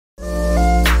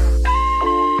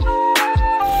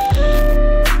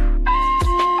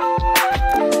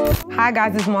Hi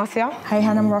guys, it's Marcia. Hey,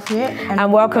 Hannah, I'm Rafiat.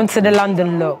 And welcome to the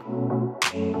London Look.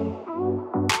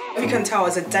 You can tell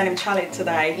it's a denim challenge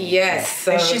today. Yes.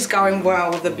 And she's going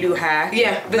well with the blue hair.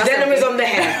 Yeah, the denim is on the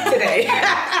hair today.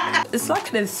 It's like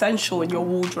an essential in your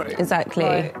wardrobe. Exactly.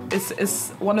 Right? It's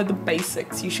one of the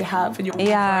basics you should have in your wardrobe.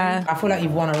 Yeah. I feel like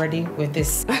you've won already with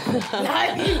this. You've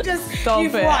Stop won. it.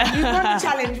 You've won the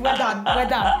challenge. We're done. We're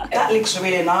done. That looks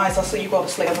really nice. I saw you got a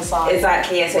slit on the side.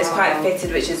 Exactly, yeah, so it's quite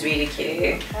fitted, which is really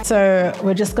cute. So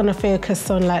we're just gonna focus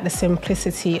on like the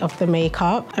simplicity of the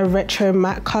makeup. A retro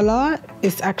matte color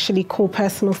is actually called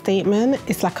Personal Statement.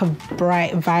 It's like a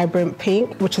bright, vibrant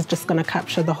pink, which is just gonna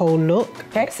capture the whole look.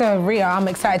 Okay, so Ria, I'm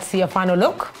excited to see your final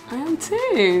look. I am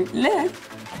too.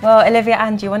 Liv. Well, Olivia,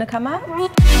 Anne, do you want to come out?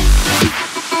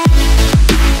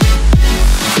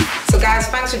 So guys,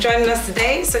 thanks for joining us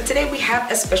today. So today we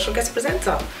have a special guest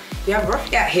presenter. We have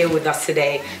Rafiat here with us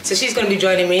today. So she's gonna be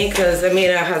joining me because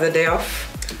Amina has a day off.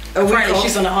 Apparently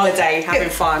she's on a holiday, having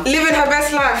fun. Living her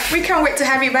best life. We can't wait to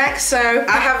have you back, so...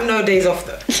 I have no days off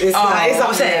though. It's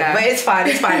upsetting, yeah. but it's fine,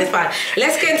 it's fine, it's fine.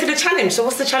 Let's get into the challenge. So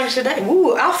what's the challenge today?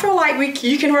 Ooh, I feel like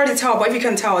you can already tell, but if you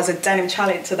can tell, it's a denim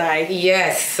challenge today.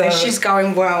 Yes. So and she's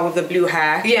going well with the blue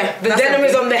hair. yeah, the denim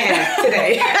is on the hair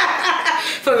today.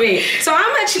 For me. So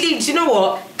I'm actually, do you know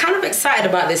what? Kind of excited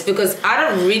about this because I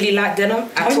don't really like denim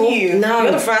at all. You? No.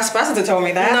 You're the first person to tell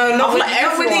me that. No, not with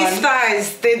everyone. these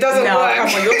thighs. It doesn't work. Come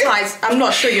on, your ties. I'm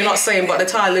not sure you're not saying, but the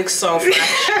tie looks so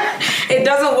fresh. It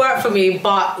doesn't work for me,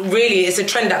 but really it's a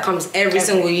trend that comes every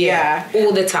single year,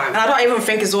 all the time. And I don't even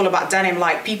think it's all about denim.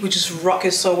 Like, people just rock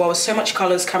it so well. So much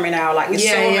colours coming out. Like, it's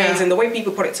so amazing. The way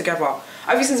people put it together.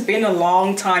 Obviously, it's been a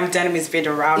long time. Denim has been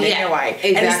around anyway.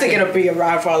 Exactly. And it's still going to be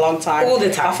around for a long time. All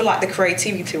the time. I feel like the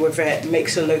creativity with it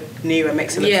makes it look new and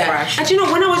makes it look fresh. And you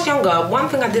know, when I was younger, one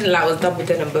thing I didn't like was double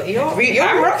denim, but you're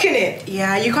rocking it.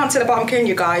 Yeah, you can't tell the bottom, can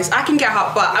you guys? I can get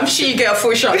hot, but I'm sure you get a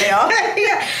full shot there.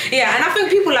 yeah, and I think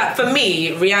people like, for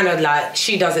me, Rihanna, like,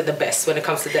 she does it the best when it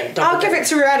comes to them. I'll give it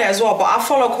to Rihanna as well, but I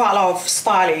follow quite a lot of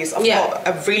stylists. I've got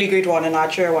a really good one, a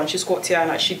Nigerian one. She's called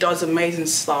Tiana. She does amazing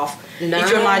stuff. Nice.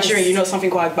 If you're Nigerian, you know something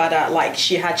quite bad at. Like,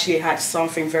 she actually had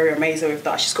something very amazing with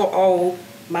that. She's got all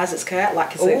Mazzet's skirt,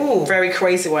 like it's a very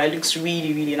crazy one. It looks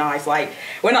really, really nice. Like,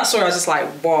 when I saw it, I was just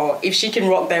like, wow, if she can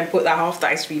rock them, put that half,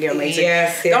 that is really amazing.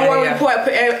 Yes, Don't worry, we put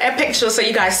a picture so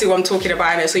you guys see what I'm talking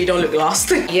about in it, so you don't look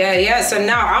lost. Yeah, so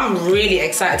now I'm really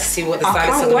excited to see what the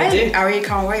stylists are going to do. I really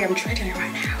can't wait. I'm trading it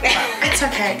right now. It's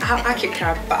okay. I keep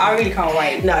count, but I really can't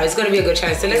wait. No, it's going to be a good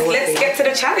challenge. So let's get to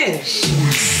the challenge.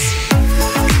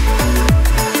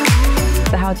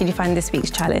 So how did you find this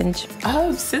week's challenge?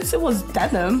 Since it was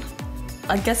denim,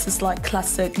 I guess it's like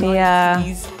classic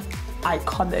 90s,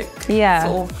 iconic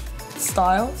sort of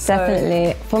style.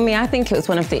 Definitely. For me, I think it was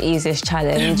one of the easiest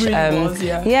challenges. It really was,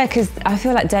 yeah. Yeah, because I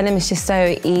feel like denim is just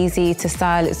so easy to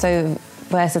style. It's so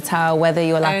versatile, whether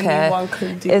you're like anyone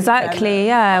can do exactly,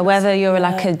 denim. whether you're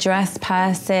like a dress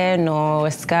person or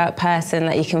a skirt person,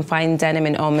 like you can find denim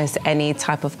in almost any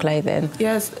type of clothing.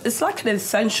 Yes, it's like an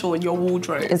essential in your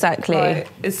wardrobe. Exactly. Right?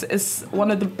 It's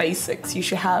one of the basics you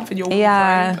should have in your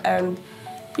wardrobe. And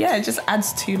yeah, it just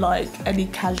adds to like any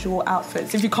casual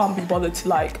outfits if you can't be bothered to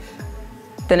like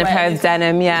then a pair of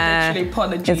denim, put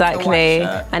on a jeans exactly. or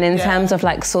white shirt. And in terms of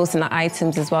like sourcing the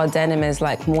items as well, denim is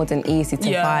like more than easy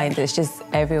to find. It's just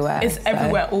everywhere. It's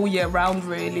everywhere all year round,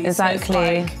 really. Exactly. So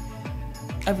it's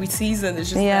like every season is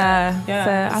just there.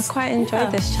 Yeah. So I quite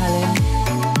enjoyed this challenge.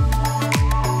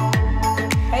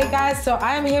 Hey guys, so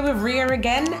I am here with Ria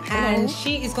again, and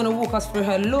she is going to walk us through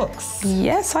her looks.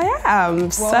 Yes, I am.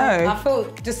 Well, so I feel,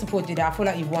 just to support you there, I feel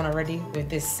like you've won already with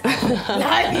this.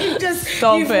 Like, you've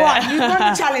won. You've won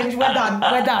the challenge. We're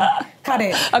done. Cut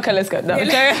it. okay, let's go. No,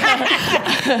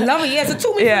 Love it. Yeah, so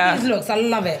talk me through these looks. I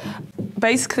love it.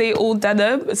 Basically all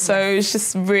denim, so it's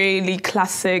just really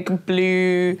classic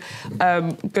blue,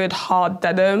 good hard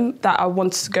denim that I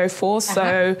wanted to go for.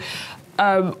 So.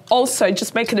 Also,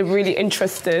 just making it really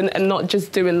interesting and not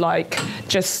just doing like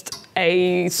just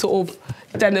a sort of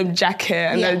denim jacket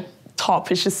and a top.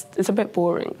 It's a bit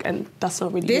boring and that's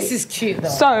not really This is cute though.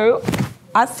 So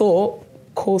I thought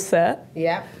corset,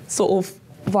 sort of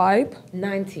vibe.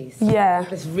 90s. Yeah.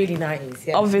 It's really 90s,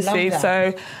 yeah. Obviously,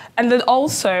 so. And then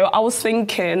also I was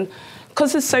thinking,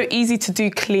 because it's so easy to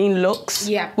do clean looks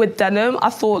with denim, I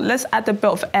thought, let's add a bit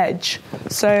of edge.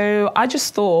 So I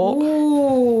just thought,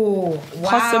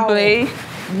 possibly.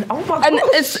 Oh my gosh. And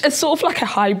it's sort of like a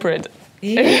hybrid.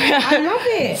 Yeah, I love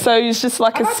it. So it's just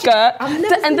like a skirt.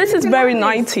 And this is very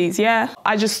 90s,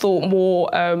 I just thought more,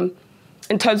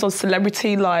 in terms of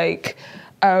celebrity, like,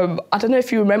 I don't know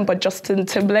if you remember Justin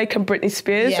Timberlake and Britney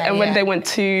Spears, and when they went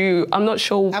to, I'm not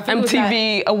sure,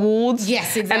 MTV Awards.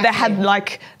 Yes, exactly. And they had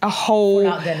like a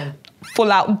whole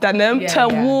full-out denim to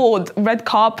award red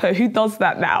carpet. Who does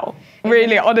that now?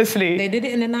 Really, honestly. They did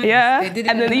it in the 90s. Yeah, they did it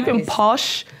and in then the even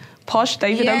 90s. Posh,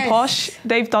 David and Posh,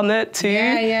 they've done it too.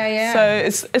 Yeah.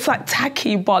 So it's like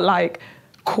tacky, but like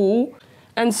cool.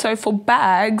 And so for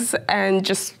bags and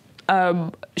just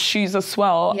shoes as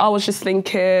well, I was just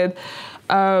thinking,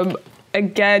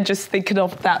 again, just thinking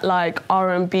of that like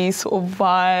R&B sort of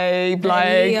vibe,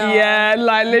 like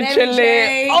like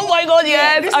literally. Oh my God,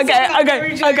 yes.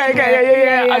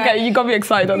 Okay, you got me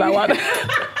excited on that one.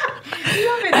 You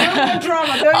love it, no more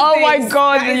drama. Oh my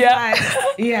God, yeah.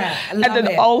 I love and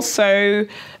then also,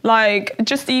 like,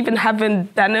 just even having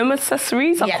denim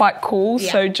accessories are quite cool.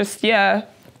 So just,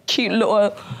 cute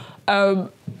little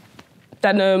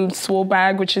denim swole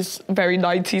bag, which is very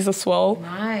 90s as well.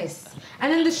 Nice.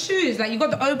 And then the shoes, like you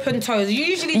got the open toes. You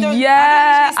usually don't.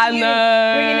 I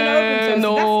know. Bringing in open toes.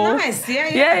 No. That's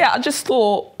nice. Yeah. I just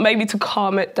thought maybe to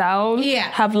calm it down,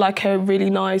 have like a really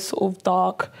nice sort of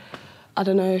dark, I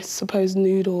don't know, suppose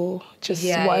nude or just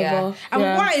whatever. And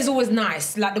white is always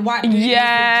nice, like the white.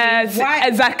 Yes, white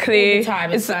exactly. All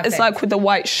the time. It's like with the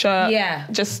white shirt. Yeah.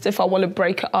 Just if I want to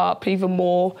break it up even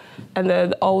more, and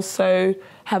then also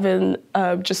having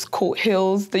just court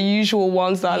heels, the usual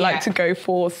ones that I like to go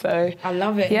for. So I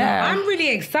love it. Yeah, no, I'm really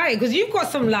excited because you've got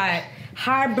some like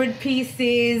hybrid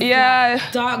pieces.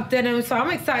 Like, dark denim. So I'm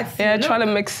excited to see. Yeah, trying to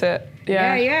mix it.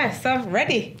 Yeah. So I'm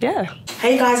ready. Yeah.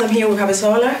 Hey guys, I'm here with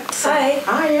Cabisola.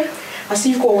 Hi. I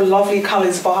see you've got all lovely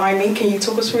colours behind me. Can you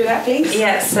talk us through that, please?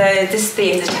 Yeah, so this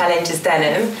theme, the challenge is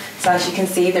denim. So as you can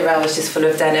see, the rail is just full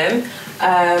of denim.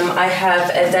 I have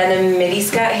a denim midi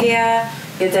skirt here,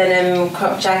 your denim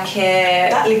crop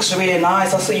jacket. That looks really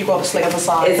nice. I see you've got a slit on the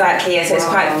side. Exactly, yeah, so it's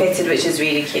quite fitted, which is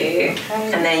really cute.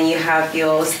 Okay. And then you have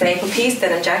your staple piece,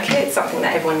 denim jacket, something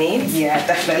that everyone needs. Yeah,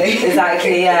 definitely.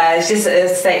 Exactly, yeah. It's just a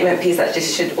statement piece that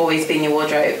just should always be in your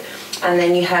wardrobe. And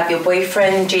then you have your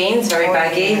boyfriend jeans, very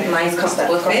baggy, nice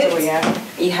comfortable fit.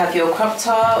 You have your crop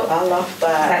top. I love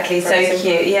that. Exactly, so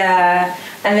cute, yeah.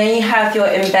 And then you have your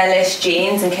embellished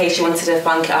jeans in case you wanted to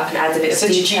funk it up and add a bit of detail. So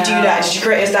did you do that? Did you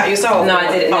create that yourself? No,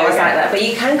 I didn't know it was like that. But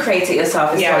you can create it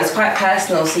yourself as well. It's quite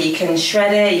personal, so you can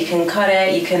shred it, you can cut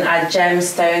it, you can add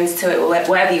gemstones to it,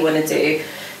 whatever you want to do.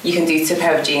 You can do to a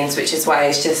pair of jeans, which is why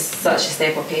it's just such a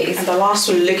staple piece. And the last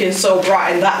one looking so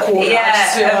bright in that corner.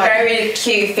 Yeah, a very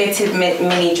cute fitted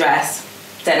mini dress.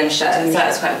 Denim shirt, so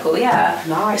that's quite cool,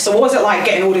 Nice. So what was it like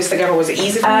getting all this together? Was it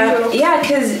easy for you? Yeah,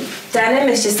 because denim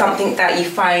is just something that you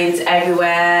find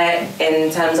everywhere in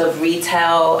terms of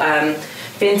retail,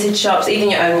 vintage shops,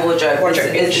 even your own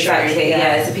wardrobe. Exactly,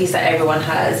 it's a piece that everyone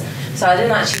has. So I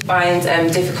didn't actually find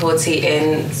difficulty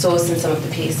in sourcing some of the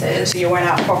pieces. So you went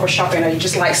out proper shopping, or you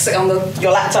just like sit on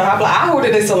your laptop and like, I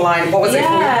ordered this online. What was it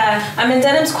for you? Yeah, I mean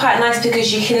denim's quite nice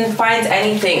because you can find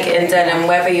anything in denim,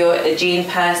 whether you're a jean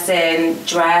person,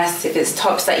 dress, if it's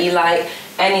tops that you like,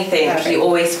 anything. You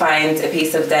always find a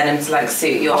piece of denim to like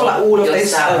suit your I feel like all of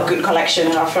this style. a good collection,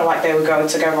 and I feel like they would go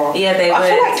together. Yeah, they would. I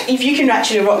feel like if you can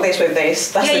actually rock this with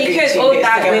this, that's a good you could all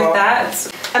that with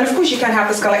that. And of course you can have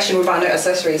this collection without no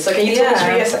accessories. So can you talk us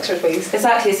through your accessories, please?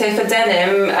 Exactly. So for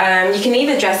denim, you can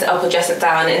either dress it up or dress it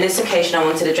down. In this occasion, I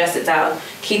wanted to dress it down.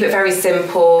 Keep it very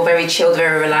simple, very chilled,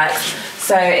 very relaxed.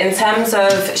 So in terms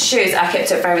of shoes, I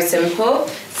kept it very simple.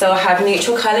 So I have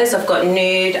neutral colours. I've got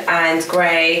nude and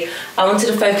grey. I wanted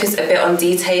to focus a bit on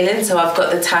detailing, so I've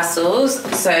got the tassels.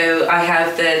 So I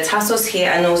have the tassels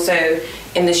here and also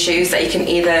in the shoes that you can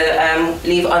either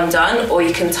leave undone or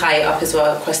you can tie it up as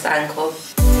well across the ankle.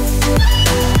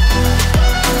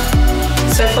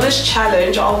 So for this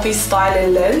challenge, I'll be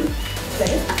styling Lynn.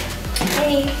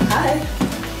 Hey. Hi.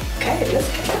 Okay, let's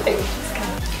get going.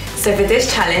 So for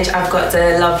this challenge, I've got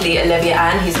the lovely Olivia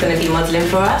Ann, who's going to be modelling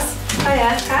for us.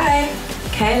 Hiya. Hi.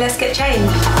 Okay, let's get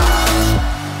changed.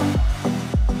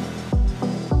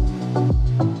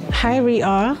 Hi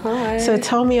Rita. Hi. So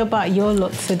tell me about your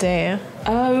look today.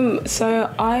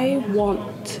 So I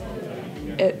want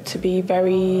it to be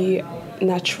very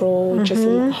natural, just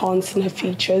enhancing her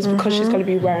features because she's going to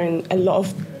be wearing a lot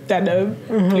of denim,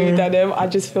 blue denim. I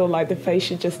just feel like the face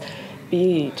should just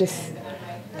be just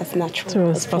as natural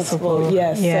as possible.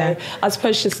 Yeah. So I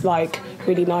suppose just like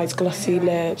really nice glossy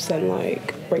lips and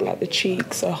like bring out the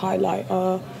cheeks, a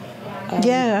highlighter.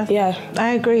 Yeah, I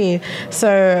agree.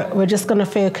 So we're just going to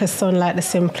focus on like the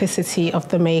simplicity of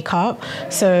the makeup.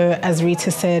 So as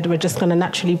Rita said, we're just going to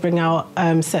naturally bring out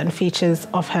certain features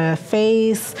of her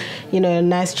face, you know,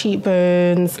 nice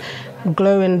cheekbones,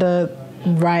 glow in the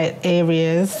right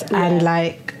areas, and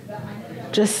like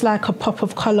just like a pop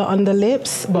of colour on the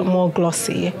lips, but more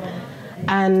glossy.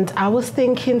 And I was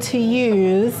thinking to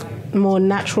use more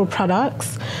natural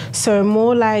products, so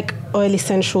more like oil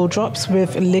essential drops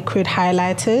with liquid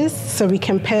highlighters, so we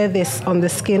can pair this on the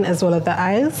skin as well as the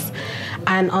eyes.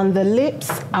 And on the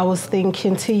lips, I was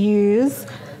thinking to use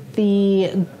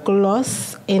the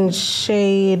gloss in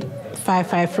shade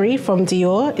 553 from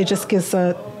Dior. It just gives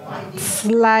a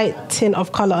slight tint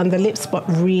of colour on the lips, but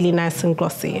really nice and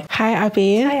glossy. Hi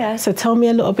Abby. Hiya. So tell me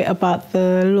a little bit about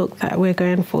the look that we're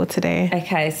going for today.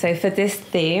 Okay, so for this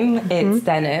theme, it's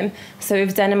denim. So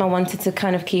with denim, I wanted to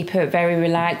kind of keep it very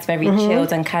relaxed, very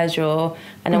chilled and casual.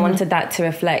 And I wanted that to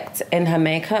reflect in her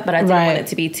makeup, but I didn't want it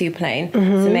to be too plain.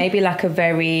 So maybe like a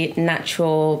very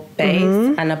natural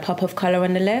base and a pop of colour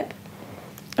on the lip.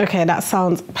 Okay, that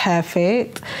sounds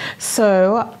perfect.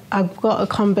 So I've got a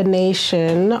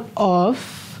combination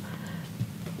of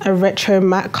a retro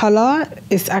matte colour.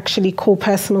 It's actually called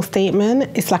Personal Statement.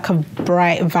 It's like a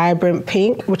bright, vibrant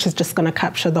pink, which is just going to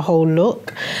capture the whole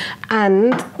look.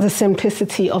 And the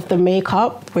simplicity of the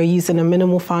makeup, we're using a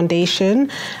minimal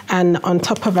foundation. And on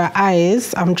top of our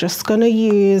eyes, I'm just going to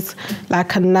use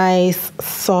like a nice,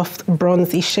 soft,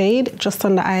 bronzy shade just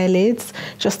on the eyelids,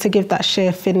 just to give that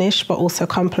sheer finish, but also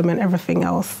complement everything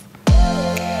else.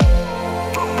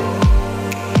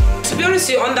 To be honest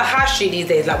with you, on the high street these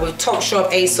days, like with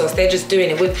Topshop, ASOS, they're just doing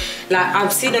it with, like,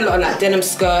 I've seen a lot of like denim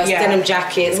skirts, denim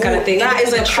jackets, kind of thing. That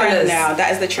is a trend now.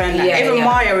 That is the trend now. Yeah, Even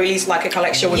Maya released like a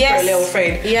collection with Pretty Little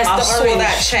Thing. Yes, I the saw orange.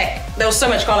 that check. There was so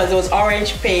much colours. There was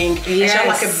orange, pink, and she had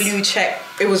like a Yes. blue check.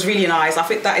 It was really nice. I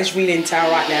think that is really in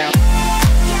town right now.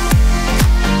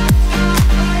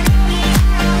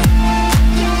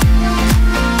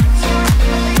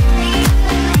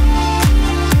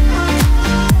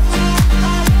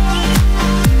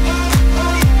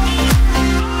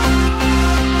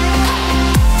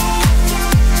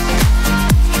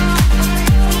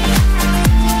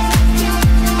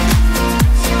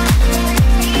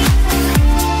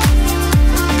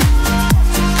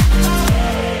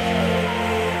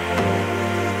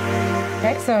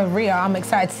 So Ria, I'm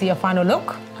excited to see your final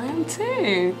look. I am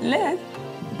too. Lit.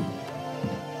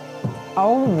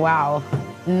 Oh wow,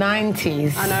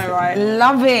 90s. I know, right?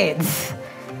 Love it.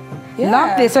 Yeah.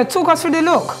 Love this. So talk us through the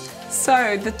look.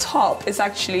 So the top is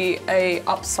actually a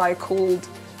upcycled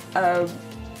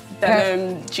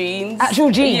denim jeans.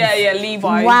 Actual jeans? Yeah,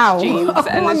 Levi's jeans. Oh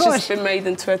and my it's gosh. just been made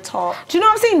into a top. Do you know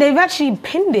what I'm saying? They've actually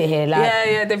pinned it here. Like,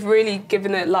 Yeah, they've really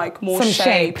given it like more Some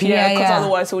shape, Yeah, yeah, because yeah.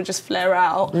 otherwise it will just flare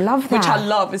out. Love Which I that.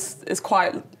 love. Is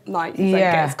quite 90s, I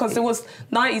Yeah. guess. Because it was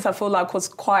 90s, I feel like was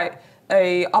quite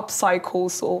a upcycle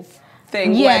sort of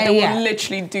thing Yeah, where they yeah. will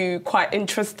literally do quite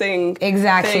interesting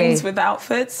Exactly. things with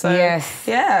outfits. So, Yes.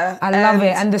 Yeah. I love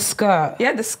it. And the skirt.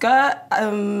 Yeah, the skirt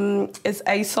is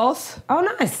ASOS. Oh,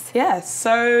 nice. Yeah,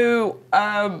 so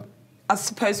I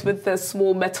suppose with the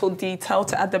small metal detail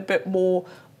to add a bit more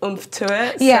oomph to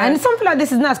it. Yeah, so, and something like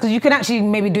this is nice because you can actually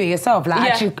maybe do it yourself,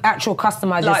 like Yeah. actual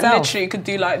customize like yourself. literally you could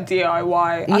do like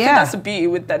DIY. I think Yeah. that's the beauty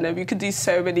with denim. You could do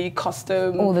so many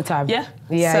custom. All the time. Yeah.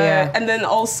 Yeah, so, yeah. And then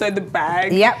also the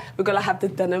bag. Yep. We're gonna have the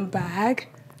denim bag.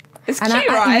 It's And cute,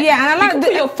 I- right? yeah, and I like you can the-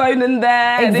 put your phone in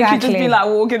there and you can just Exactly. be like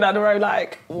walking down the road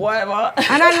like whatever.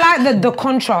 And I like the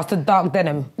contrast, the dark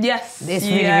denim. Yes. It's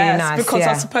really, really nice, Because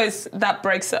yeah. I suppose that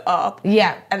breaks it up.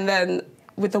 Yeah. And then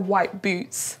with the white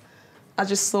boots, I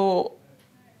just thought,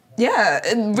 yeah,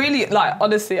 it really, like,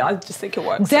 honestly, I just think it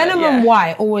works. Denim so, yeah. and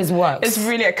white always works. It's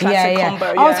really a classic combo,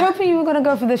 I was yeah. hoping you were gonna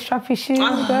go for the strappy shoes,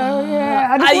 though. Yeah,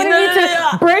 I just I wanted know, you to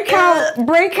yeah.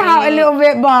 break out a little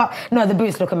bit, but no, the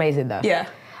boots look amazing though. Yeah.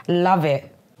 Love it.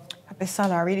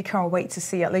 Bisala, I really can't wait to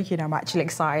see it. Like, you know, I'm actually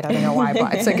excited. I don't know why,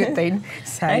 but it's a good thing.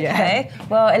 So, yeah. Okay.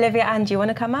 Well, Olivia, and do you want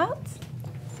to come out?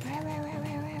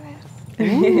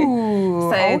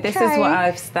 Ooh, So this is okay. what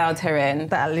I've styled her in.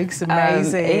 That looks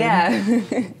amazing. Yeah.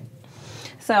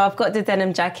 So I've got the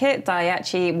denim jacket that I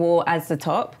actually wore as the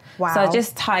top. Wow. So I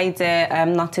just tied it,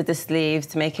 knotted the sleeves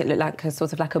to make it look like a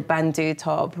sort of like a bandeau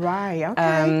top. Right,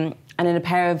 okay. And then a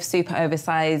pair of super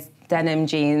oversized denim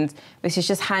jeans, which is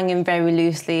just hanging very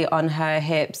loosely on her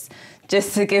hips,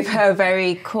 just to give her a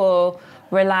very cool,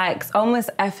 relaxed, almost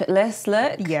effortless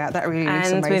look. Yeah, that really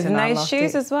looks and amazing. with I no loved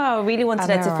shoes it. as well. Really wanted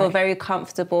I her to know, feel right? very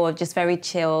comfortable, just very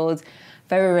chilled,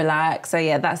 very relaxed. So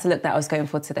yeah, that's the look that I was going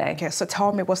for today. Okay, so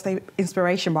tell me, what's the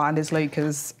inspiration behind this look?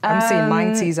 Because I'm seeing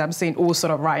 90s, I'm seeing all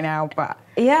sort of right now, but...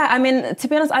 Yeah, I mean, to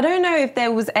be honest, I don't know if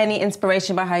there was any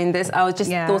inspiration behind this. I was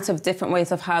just thought of different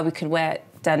ways of how we could wear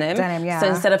denim. Denim, yeah. So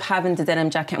instead of having the denim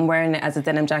jacket and wearing it as a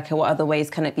denim jacket, what other ways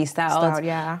can it be styled?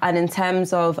 Yeah. And in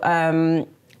terms of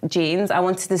jeans. I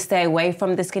wanted to stay away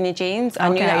from the skinny jeans. I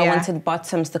knew that I wanted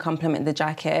bottoms to complement the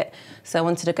jacket. So I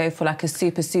wanted to go for like a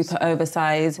super, super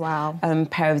oversized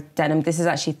pair of denim. This is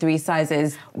actually 3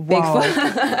 sizes big for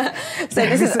So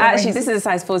this is a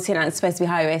size 14 and it's supposed to be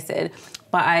high-waisted.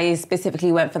 But I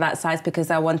specifically went for that size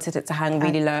because I wanted it to hang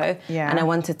really low. And I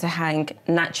wanted to hang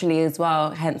naturally as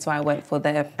well, hence why I went for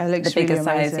the bigger really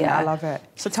size. Yeah, I love it.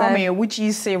 So tell me, would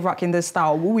you say rocking this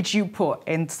style, what would you put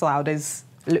in style this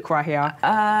look right here?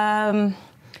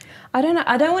 I don't know.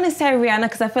 I don't want to say Rihanna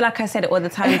because I feel like I said it all the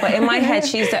time, but in my head,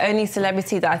 she's the only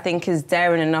celebrity that I think is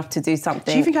daring enough to do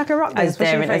something. Do you think I could rock this?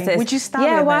 Would you style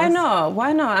Yeah, with why this? not?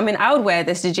 Why not? I mean, I would wear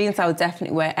this. The jeans I would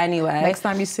definitely wear anyway. Next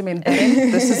time you see me in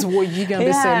denim, this is what you're going to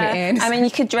be seeing me in. I mean, you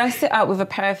could dress it up with a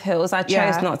pair of heels. I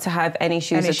chose not to have any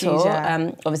shoes at all.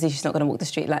 Obviously, she's not going to walk the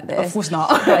street like this. Of course not.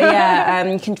 But yeah,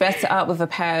 you can dress it up with a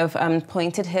pair of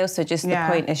pointed heels, so just the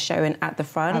point is showing at the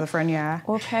front. At the front,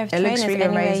 Or a pair of it trainers looks really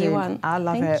amazing. You want. I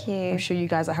love it. Thank you. I'm sure you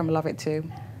guys at home love it too.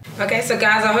 Okay, so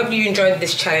guys, I hope you enjoyed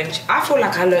this challenge. I feel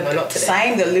like I learned a lot today.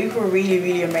 Same, the look were really,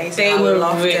 really amazing. They were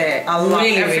loved it. I loved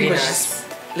really, everything. really Was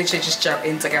nice. literally just jump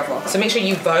in together. So make sure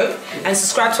you vote and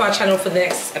subscribe to our channel for the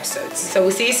next episodes. So we'll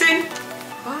see you soon.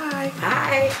 Bye.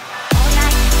 Bye.